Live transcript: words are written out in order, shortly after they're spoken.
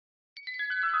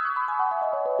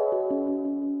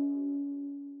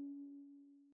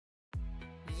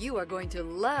You are going to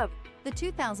love the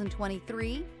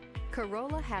 2023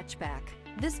 Corolla Hatchback.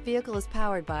 This vehicle is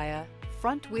powered by a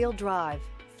front-wheel drive,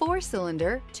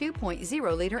 4-cylinder,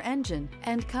 2.0-liter engine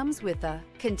and comes with a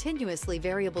continuously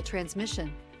variable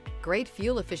transmission. Great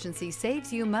fuel efficiency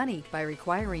saves you money by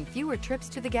requiring fewer trips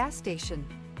to the gas station.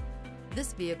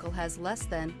 This vehicle has less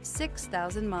than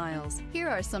 6,000 miles. Here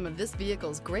are some of this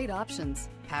vehicle's great options: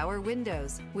 power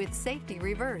windows with safety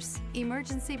reverse,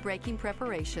 emergency braking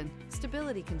preparation,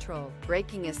 stability control,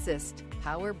 braking assist,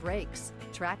 power brakes,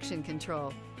 traction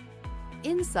control.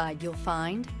 Inside you'll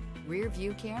find rear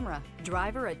view camera,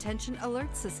 driver attention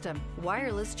alert system,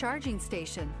 wireless charging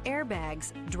station,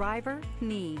 airbags, driver,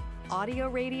 knee, audio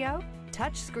radio,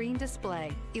 touchscreen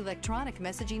display, electronic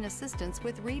messaging assistance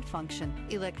with read function,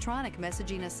 electronic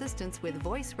messaging assistance with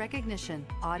voice recognition,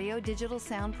 audio digital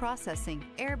sound processing,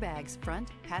 airbags front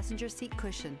passenger seat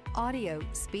cushion, audio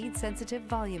speed sensitive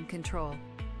volume control.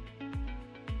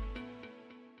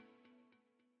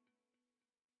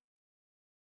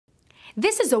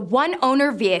 This is a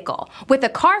one-owner vehicle with a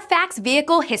Carfax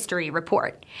Vehicle History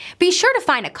Report. Be sure to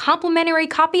find a complimentary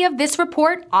copy of this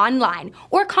report online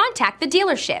or contact the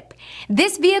dealership.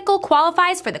 This vehicle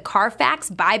qualifies for the Carfax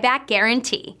Buyback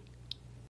Guarantee.